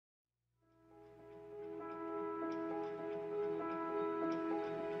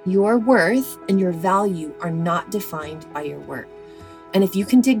Your worth and your value are not defined by your work. And if you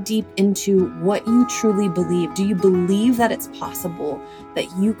can dig deep into what you truly believe, do you believe that it's possible that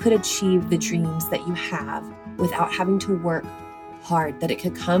you could achieve the dreams that you have without having to work hard, that it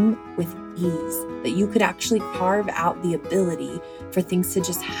could come with ease, that you could actually carve out the ability for things to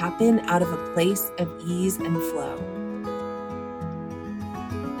just happen out of a place of ease and flow?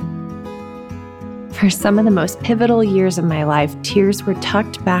 For some of the most pivotal years of my life, tears were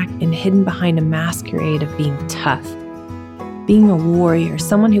tucked back and hidden behind a masquerade of being tough, being a warrior,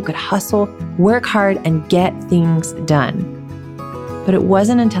 someone who could hustle, work hard, and get things done. But it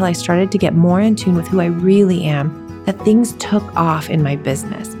wasn't until I started to get more in tune with who I really am that things took off in my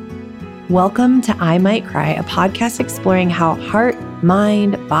business. Welcome to I Might Cry, a podcast exploring how heart,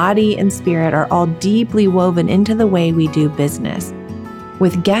 mind, body, and spirit are all deeply woven into the way we do business.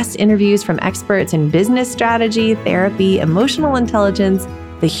 With guest interviews from experts in business strategy, therapy, emotional intelligence,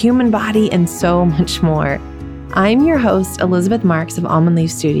 the human body, and so much more. I'm your host, Elizabeth Marks of Almond Leaf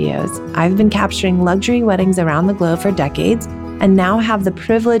Studios. I've been capturing luxury weddings around the globe for decades and now have the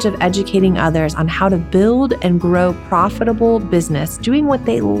privilege of educating others on how to build and grow profitable business doing what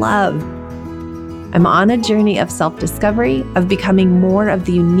they love. I'm on a journey of self-discovery, of becoming more of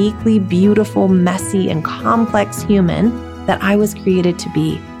the uniquely beautiful, messy, and complex human that I was created to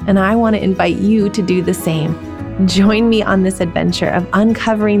be, and I want to invite you to do the same. Join me on this adventure of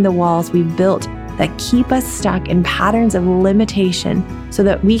uncovering the walls we've built that keep us stuck in patterns of limitation so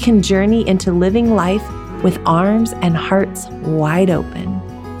that we can journey into living life with arms and hearts wide open.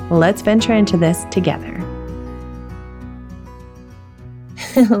 Let's venture into this together.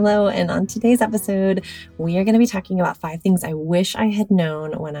 Hello, and on today's episode, we are going to be talking about 5 things I wish I had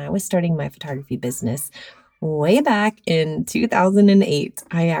known when I was starting my photography business. Way back in 2008,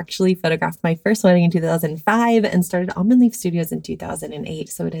 I actually photographed my first wedding in 2005 and started Almond Leaf Studios in 2008.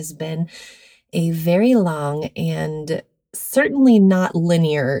 So it has been a very long and certainly not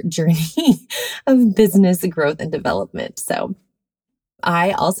linear journey of business growth and development. So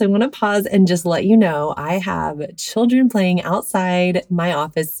I also want to pause and just let you know I have children playing outside my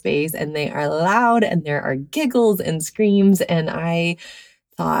office space, and they are loud and there are giggles and screams, and I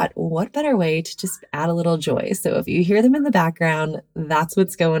thought, what better way to just add a little joy? So if you hear them in the background, that's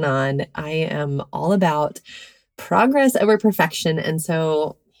what's going on. I am all about progress over perfection. And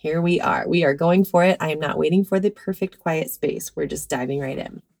so here we are. We are going for it. I am not waiting for the perfect quiet space. We're just diving right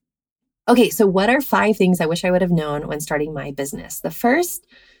in. Okay, so what are 5 things I wish I would have known when starting my business? The first,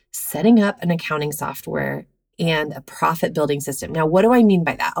 setting up an accounting software and a profit building system. Now, what do I mean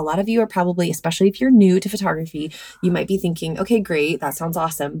by that? A lot of you are probably, especially if you're new to photography, you might be thinking, okay, great, that sounds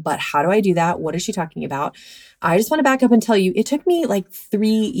awesome, but how do I do that? What is she talking about? I just want to back up and tell you, it took me like 3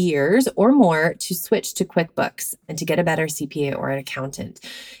 years or more to switch to QuickBooks and to get a better CPA or an accountant.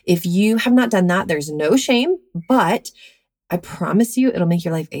 If you have not done that, there's no shame, but I promise you, it'll make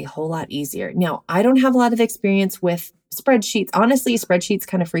your life a whole lot easier. Now, I don't have a lot of experience with spreadsheets. Honestly, spreadsheets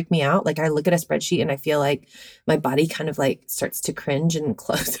kind of freak me out. Like I look at a spreadsheet and I feel like my body kind of like starts to cringe and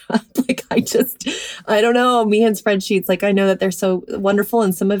close up. Like I don't know, me and spreadsheets, like I know that they're so wonderful.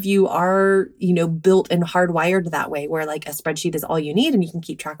 And some of you are, built and hardwired that way where like a spreadsheet is all you need and you can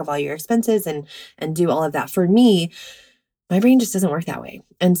keep track of all your expenses and do all of that. For me, my brain just doesn't work that way.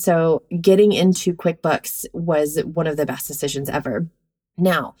 And so getting into QuickBooks was one of the best decisions ever.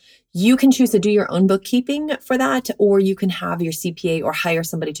 Now, you can choose to do your own bookkeeping for that, or you can have your CPA or hire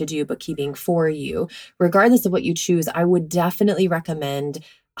somebody to do bookkeeping for you. Regardless of what you choose, I would definitely recommend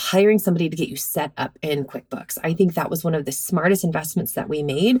hiring somebody to get you set up in QuickBooks. I think that was one of the smartest investments that we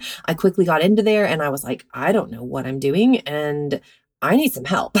made. I quickly got into there and I was like, I don't know what I'm doing, and I need some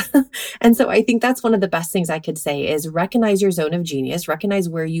help. And so I think that's one of the best things I could say is recognize your zone of genius, recognize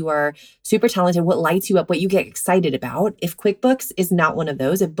where you are super talented, what lights you up, what you get excited about. If QuickBooks is not one of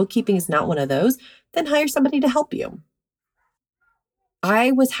those, if bookkeeping is not one of those, then hire somebody to help you.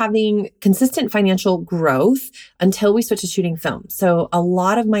 I was having consistent financial growth until we switched to shooting film. So a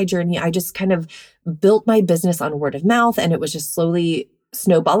lot of my journey, I just kind of built my business on word of mouth, and it was just slowly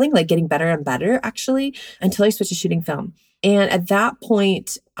snowballing, like getting better and better actually, until I switched to shooting film. And at that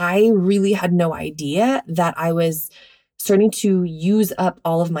point, I really had no idea that I was starting to use up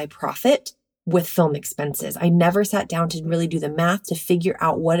all of my profit with film expenses. I never sat down to really do the math to figure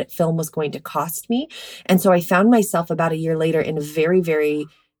out what film was going to cost me. And so I found myself about a year later in a very, very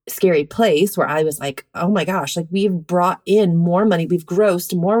scary place where I was like, oh my gosh, like we've brought in more money, we've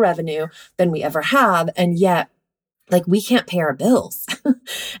grossed more revenue than we ever have. And yet like we can't pay our bills.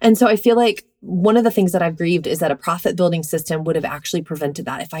 And so I feel like one of the things that I've grieved is that a profit building system would have actually prevented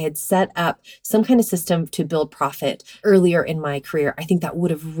that. If I had set up some kind of system to build profit earlier in my career, I think that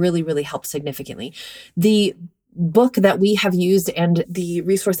would have really, really helped significantly. The book that we have used and the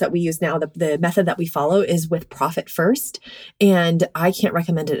resource that we use now, the method that we follow is with Profit First. And I can't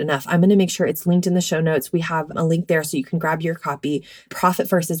recommend it enough. I'm going to make sure it's linked in the show notes. We have a link there so you can grab your copy. Profit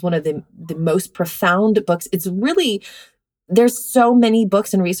First is one of the most profound books. It's really, there's so many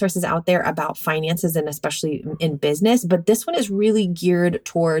books and resources out there about finances and especially in business, but this one is really geared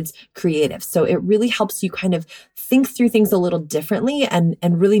towards creatives. So it really helps you kind of think through things a little differently and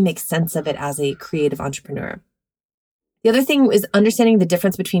really make sense of it as a creative entrepreneur. The other thing is understanding the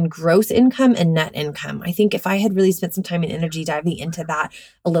difference between gross income and net income. I think if I had really spent some time and energy diving into that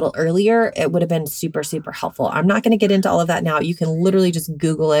a little earlier, it would have been super, super helpful. I'm not going to get into all of that now. You can literally just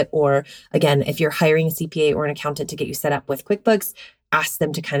Google it. Or again, if you're hiring a CPA or an accountant to get you set up with QuickBooks, ask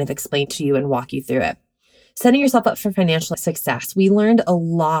them to kind of explain to you and walk you through it. Setting yourself up for financial success. We learned a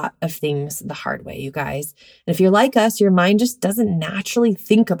lot of things the hard way, you guys. And if you're like us, your mind just doesn't naturally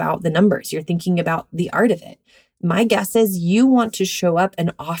think about the numbers. You're thinking about the art of it. My guess is you want to show up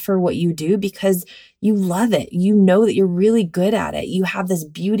and offer what you do because you love it. You know that you're really good at it. You have this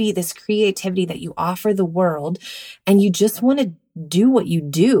beauty, this creativity that you offer the world, and you just want to do what you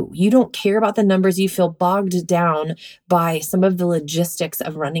do. You don't care about the numbers. You feel bogged down by some of the logistics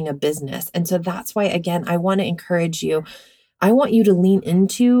of running a business. And so that's why, again, I want to encourage you. I want you to lean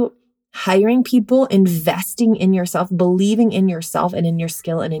into hiring people, investing in yourself, believing in yourself and in your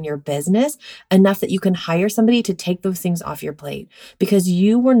skill and in your business enough that you can hire somebody to take those things off your plate, because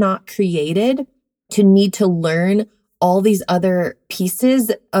you were not created to need to learn all these other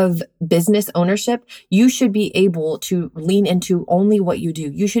pieces of business ownership. You should be able to lean into only what you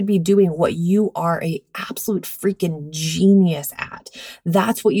do. You should be doing what you are a absolute freaking genius at.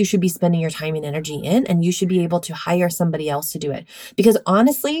 That's what you should be spending your time and energy in. And you should be able to hire somebody else to do it. Because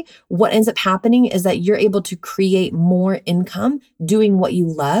honestly, what ends up happening is that you're able to create more income doing what you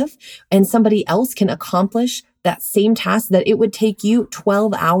love, and somebody else can accomplish that same task that it would take you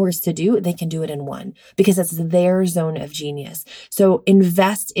 12 hours to do. They can do it in one because it's their zone of genius. So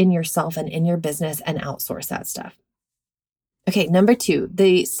invest in yourself and in your business and outsource that stuff. Okay, number 2,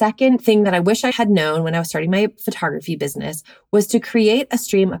 the second thing that I wish I had known when I was starting my photography business was to create a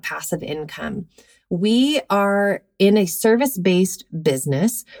stream of passive income. We are in a service-based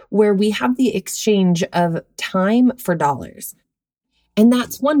business where we have the exchange of time for dollars. And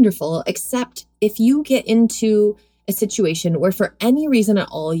that's wonderful, except if you get into a situation where for any reason at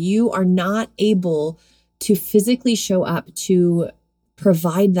all, you are not able to physically show up to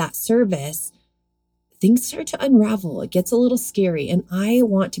provide that service, things start to unravel. It gets a little scary. And I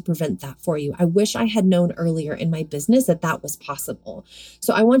want to prevent that for you. I wish I had known earlier in my business that that was possible.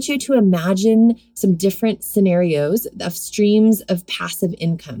 So I want you to imagine some different scenarios of streams of passive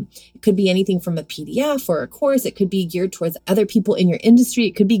income. It could be anything from a PDF or a course. It could be geared towards other people in your industry.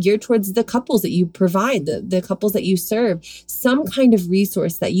 It could be geared towards the couples that you provide, the couples that you serve, some kind of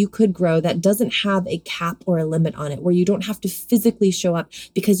resource that you could grow that doesn't have a cap or a limit on it, where you don't have to physically show up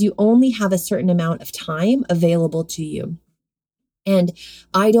because you only have a certain amount of time available to you. And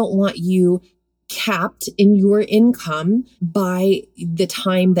I don't want you capped in your income by the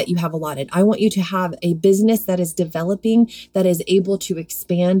time that you have allotted. I want you to have a business that is developing, that is able to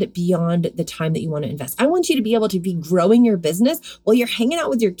expand beyond the time that you want to invest. I want you to be able to be growing your business while you're hanging out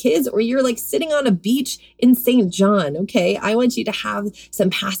with your kids or you're like sitting on a beach in St. John. Okay. I want you to have some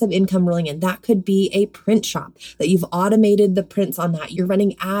passive income rolling in. That could be a print shop that you've automated the prints on that. You're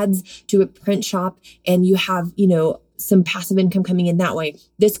running ads to a print shop and you have, some passive income coming in that way.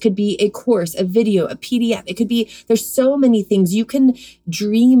 This could be a course, a video, a PDF. It could be, there's so many things. You can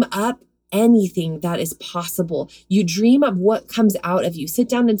dream up anything that is possible. You dream up what comes out of you. Sit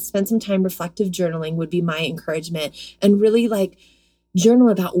down and spend some time. Reflective journaling would be my encouragement, and really journal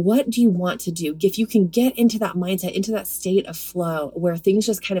about what do you want to do. If you can get into that mindset, into that state of flow where things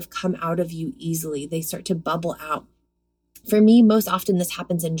just kind of come out of you easily, they start to bubble out. For me, most often this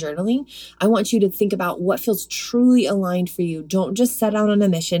happens in journaling. I want you to think about what feels truly aligned for you. Don't just set out on a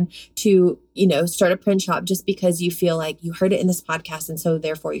mission to, start a print shop just because you feel like you heard it in this podcast and so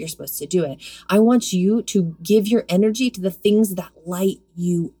therefore you're supposed to do it. I want you to give your energy to the things that light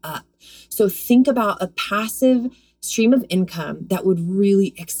you up. So think about a passive stream of income that would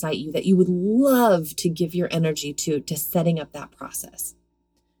really excite you, that you would love to give your energy to setting up that process.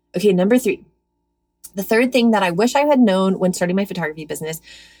 Okay, number 3. The third thing that I wish I had known when starting my photography business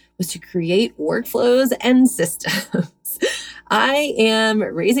was to create workflows and systems. I am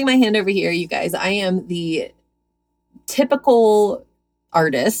raising my hand over here, you guys. I am the typical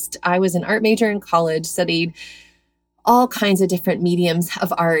artist. I was an art major in college, studied all kinds of different mediums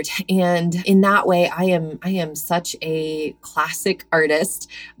of art. And in that way, I am such a classic artist.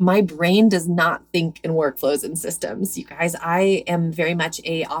 My brain does not think in workflows and systems. You guys, I am very much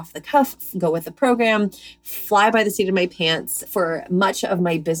a off the cuff, go with the program, fly by the seat of my pants for much of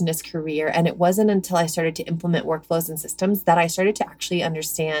my business career. And it wasn't until I started to implement workflows and systems that I started to actually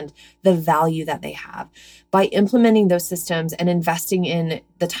understand the value that they have. By implementing those systems and investing in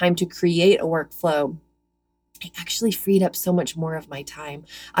the time to create a workflow, I actually freed up so much more of my time.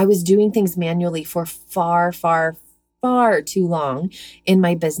 I was doing things manually for far too long in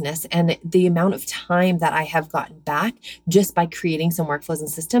my business. And the amount of time that I have gotten back just by creating some workflows and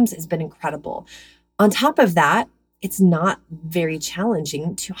systems has been incredible. On top of that, it's not very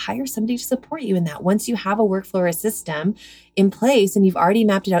challenging to hire somebody to support you in that. Once you have a workflow or a system in place and you've already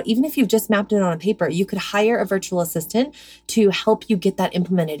mapped it out, even if you've just mapped it on a paper, you could hire a virtual assistant to help you get that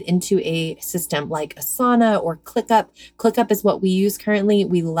implemented into a system like Asana or ClickUp. ClickUp is what we use currently.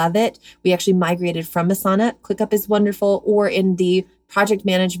 We love it. We actually migrated from Asana. ClickUp is wonderful, or in the project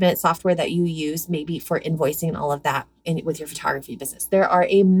management software that you use, maybe for invoicing and all of that with your photography business. There are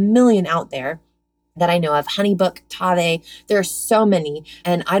a million out there that I know of. Honeybook, Tave, there are so many.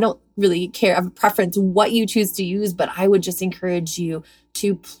 And I don't really care, I have a preference what you choose to use, but I would just encourage you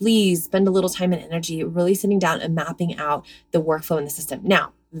to please spend a little time and energy really sitting down and mapping out the workflow in the system.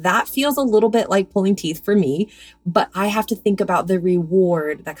 Now, that feels a little bit like pulling teeth for me, but I have to think about the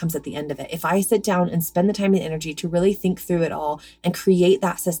reward that comes at the end of it. If I sit down and spend the time and energy to really think through it all and create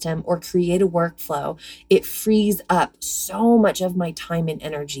that system or create a workflow, it frees up so much of my time and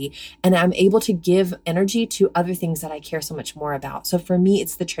energy, and I'm able to give energy to other things that I care so much more about. So for me,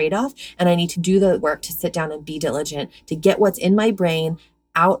 it's the trade-off, and I need to do the work to sit down and be diligent to get what's in my brain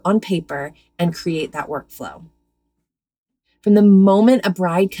out on paper and create that workflow. From the moment a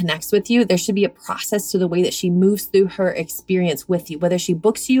bride connects with you, there should be a process to the way that she moves through her experience with you, whether she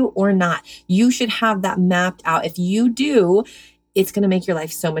books you or not. You should have that mapped out. If you do, it's going to make your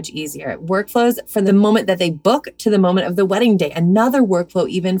life so much easier. Workflows from the moment that they book to the moment of the wedding day. Another workflow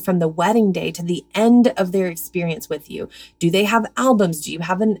even from the wedding day to the end of their experience with you. Do they have albums? Do you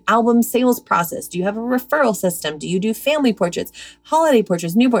have an album sales process? Do you have a referral system? Do you do family portraits, holiday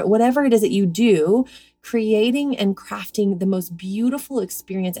portraits, newborn, whatever it is that you do? Creating and crafting the most beautiful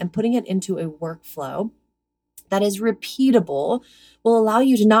experience and putting it into a workflow that is repeatable will allow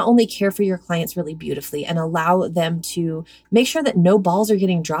you to not only care for your clients really beautifully and allow them to make sure that no balls are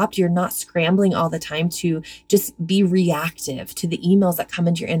getting dropped. You're not scrambling all the time to just be reactive to the emails that come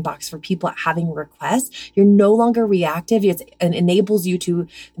into your inbox for people having requests. You're no longer reactive. It enables you to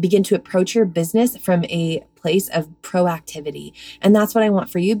begin to approach your business from a place of proactivity. And that's what I want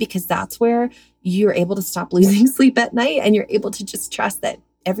for you, because that's where you're able to stop losing sleep at night and you're able to just trust that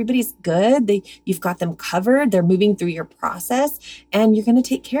everybody's good. You've got them covered. They're moving through your process and you're going to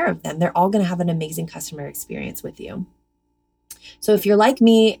take care of them. They're all going to have an amazing customer experience with you. So if you're like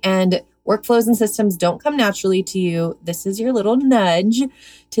me and workflows and systems don't come naturally to you, this is your little nudge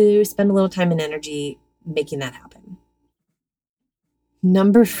to spend a little time and energy making that happen.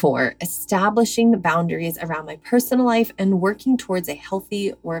 Number 4, establishing boundaries around my personal life and working towards a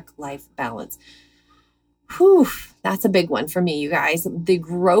healthy work-life balance. Whew, that's a big one for me, you guys. The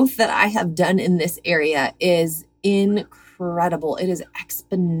growth that I have done in this area is incredible. It is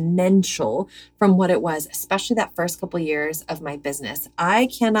exponential from what it was, especially that first couple years of my business. I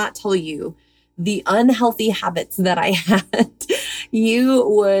cannot tell you the unhealthy habits that I had. You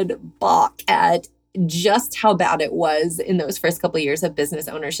would balk at just how bad it was in those first couple of years of business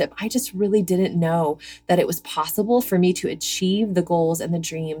ownership. I just really didn't know that it was possible for me to achieve the goals and the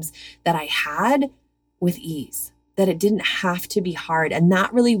dreams that I had with ease, that it didn't have to be hard. And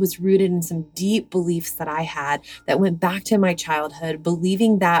that really was rooted in some deep beliefs that I had that went back to my childhood,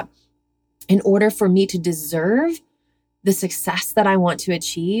 believing that in order for me to deserve the success that I want to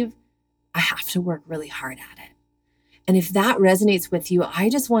achieve, I have to work really hard at it. And if that resonates with you, I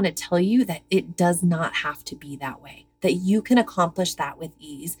just want to tell you that it does not have to be that way, that you can accomplish that with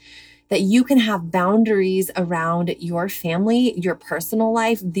ease, that you can have boundaries around your family, your personal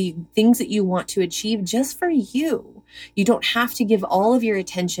life, the things that you want to achieve just for you. You don't have to give all of your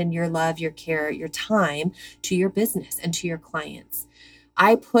attention, your love, your care, your time to your business and to your clients.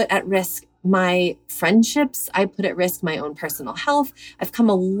 I put at risk my friendships. I put at risk my own personal health. I've come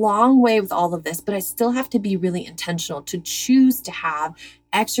a long way with all of this, but I still have to be really intentional to choose to have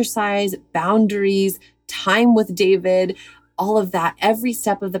exercise, boundaries, time with David, all of that, every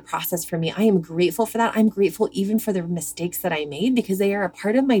step of the process for me. I am grateful for that. I'm grateful even for the mistakes that I made because they are a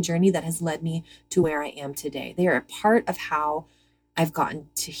part of my journey that has led me to where I am today. They are a part of how I've gotten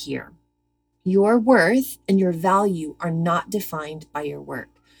to here. Your worth and your value are not defined by your work.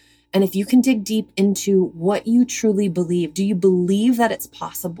 And if you can dig deep into what you truly believe, do you believe that it's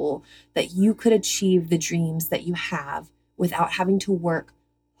possible that you could achieve the dreams that you have without having to work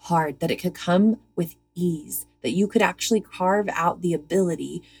hard, that it could come with ease, that you could actually carve out the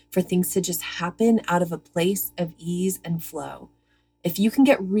ability for things to just happen out of a place of ease and flow? If you can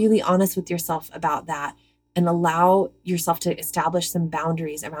get really honest with yourself about that and allow yourself to establish some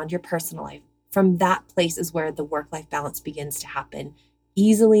boundaries around your personal life, from that place is where the work-life balance begins to happen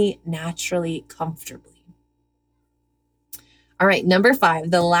easily, naturally, comfortably. All right, number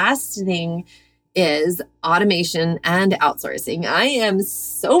 5, the last thing is automation and outsourcing. I am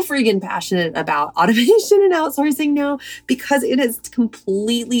so freaking passionate about automation and outsourcing now because it has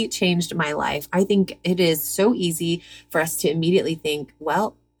completely changed my life. I think it is so easy for us to immediately think,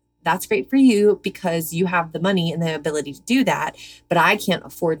 well, that's great for you because you have the money and the ability to do that, but I can't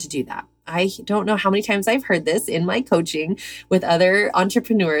afford to do that. I don't know how many times I've heard this in my coaching with other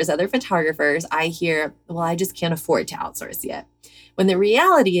entrepreneurs, other photographers. I hear, well, I just can't afford to outsource yet. When the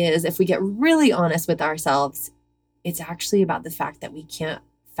reality is, if we get really honest with ourselves, it's actually about the fact that we can't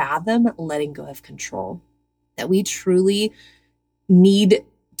fathom letting go of control, that we truly need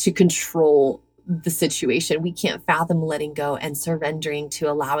to control the situation. We can't fathom letting go and surrendering to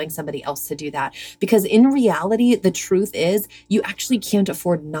allowing somebody else to do that. Because in reality, the truth is you actually can't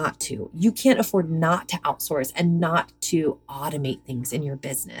afford not to. You can't afford not to outsource and not to automate things in your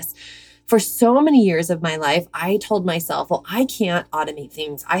business. For so many years of my life, I told myself, well, I can't automate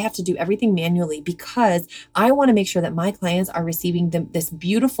things. I have to do everything manually because I want to make sure that my clients are receiving this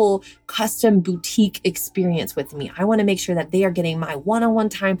beautiful custom boutique experience with me. I want to make sure that they are getting my one-on-one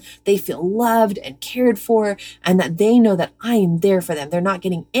time. They feel loved and cared for, and that they know that I am there for them. They're not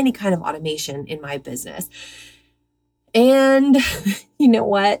getting any kind of automation in my business. And you know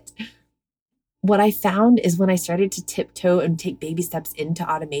what? What I found is when I started to tiptoe and take baby steps into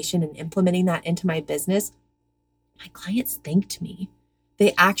automation and implementing that into my business, my clients thanked me.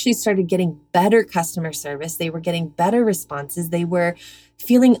 They actually started getting better customer service. They were getting better responses. They were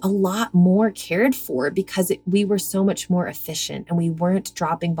feeling a lot more cared for because we were so much more efficient and we weren't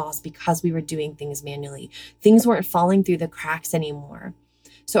dropping balls because we were doing things manually. Things weren't falling through the cracks anymore.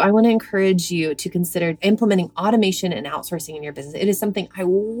 So I want to encourage you to consider implementing automation and outsourcing in your business. It is something I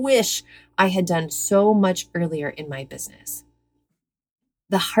wish I had done so much earlier in my business.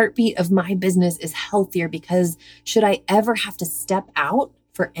 The heartbeat of my business is healthier because should I ever have to step out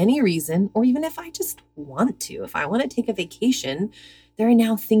for any reason, or even if I just want to, if I want to take a vacation, there are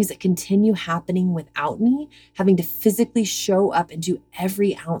now things that continue happening without me having to physically show up and do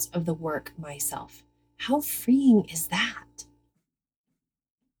every ounce of the work myself. How freeing is that?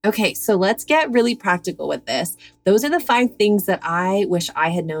 Okay, so let's get really practical with this. Those are the 5 things that I wish I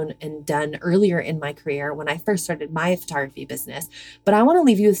had known and done earlier in my career when I first started my photography business. But I want to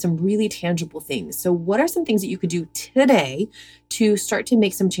leave you with some really tangible things. So what are some things that you could do today to start to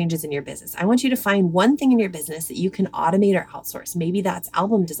make some changes in your business? I want you to find one thing in your business that you can automate or outsource. Maybe that's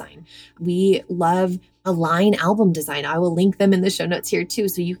album design. We love Align album design. I will link them in the show notes here too,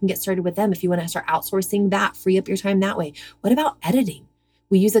 so you can get started with them if you want to start outsourcing that, free up your time that way. What about editing?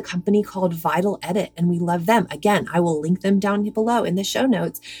 We use a company called Vital Edit and we love them. Again, I will link them down below in the show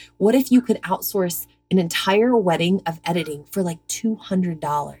notes. What if you could outsource an entire wedding of editing for like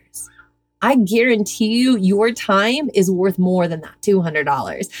 $200? I guarantee you your time is worth more than that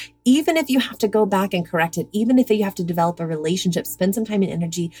 $200. Even if you have to go back and correct it, even if you have to develop a relationship, spend some time and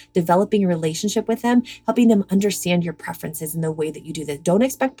energy developing a relationship with them, helping them understand your preferences in the way that you do this. Don't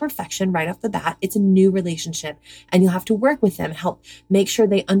expect perfection right off the bat. It's a new relationship and you'll have to work with them, help make sure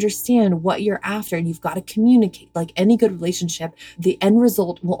they understand what you're after. And you've got to communicate. Like any good relationship, the end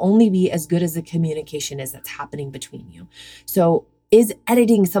result will only be as good as the communication is that's happening between you. So is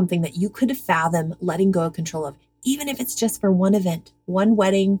editing something that you could fathom letting go of control of, even if it's just for one event, one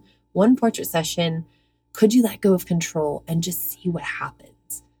wedding, one portrait session? Could you let go of control and just see what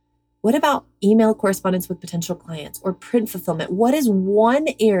happens? What about email correspondence with potential clients or print fulfillment? What is one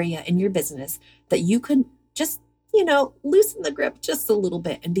area in your business that you could just, loosen the grip just a little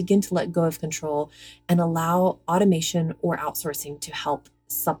bit and begin to let go of control and allow automation or outsourcing to help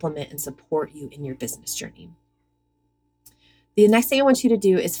supplement and support you in your business journey? The next thing I want you to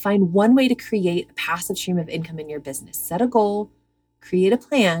do is find one way to create a passive stream of income in your business. Set a goal, create a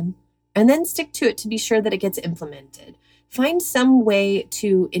plan, and then stick to it to be sure that it gets implemented. Find some way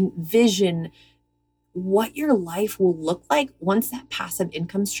to envision what your life will look like once that passive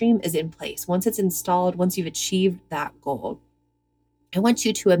income stream is in place, once it's installed, once you've achieved that goal. I want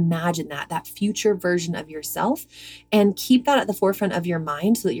you to imagine that future version of yourself, and keep that at the forefront of your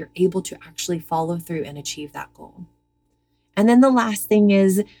mind so that you're able to actually follow through and achieve that goal. And then the last thing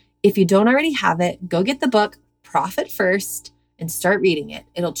is, if you don't already have it, go get the book, Profit First, and start reading it.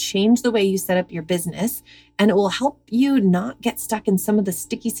 It'll change the way you set up your business, and it will help you not get stuck in some of the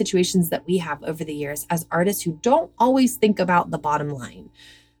sticky situations that we have over the years as artists who don't always think about the bottom line.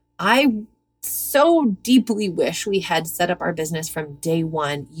 I so deeply wish we had set up our business from day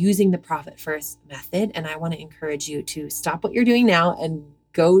one using the Profit First method. And I want to encourage you to stop what you're doing now and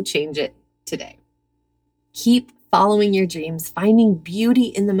go change it today. Keep following your dreams, finding beauty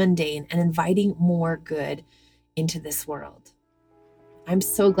in the mundane, and inviting more good into this world. I'm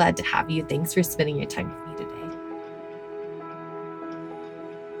so glad to have you. Thanks for spending your time with me today.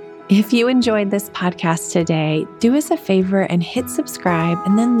 If you enjoyed this podcast today, do us a favor and hit subscribe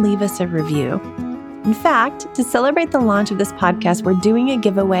and then leave us a review. In fact, to celebrate the launch of this podcast, we're doing a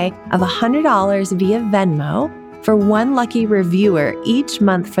giveaway of $100 via Venmo for one lucky reviewer each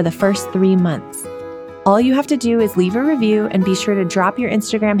month for the first 3 months. All you have to do is leave a review and be sure to drop your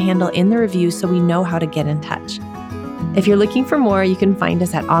Instagram handle in the review so we know how to get in touch. If you're looking for more, you can find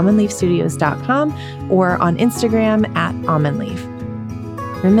us at almondleafstudios.com or on Instagram at almondleaf.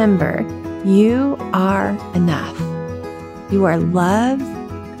 Remember, you are enough. You are love,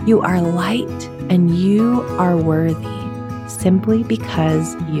 you are light, and you are worthy simply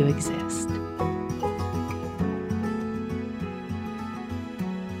because you exist.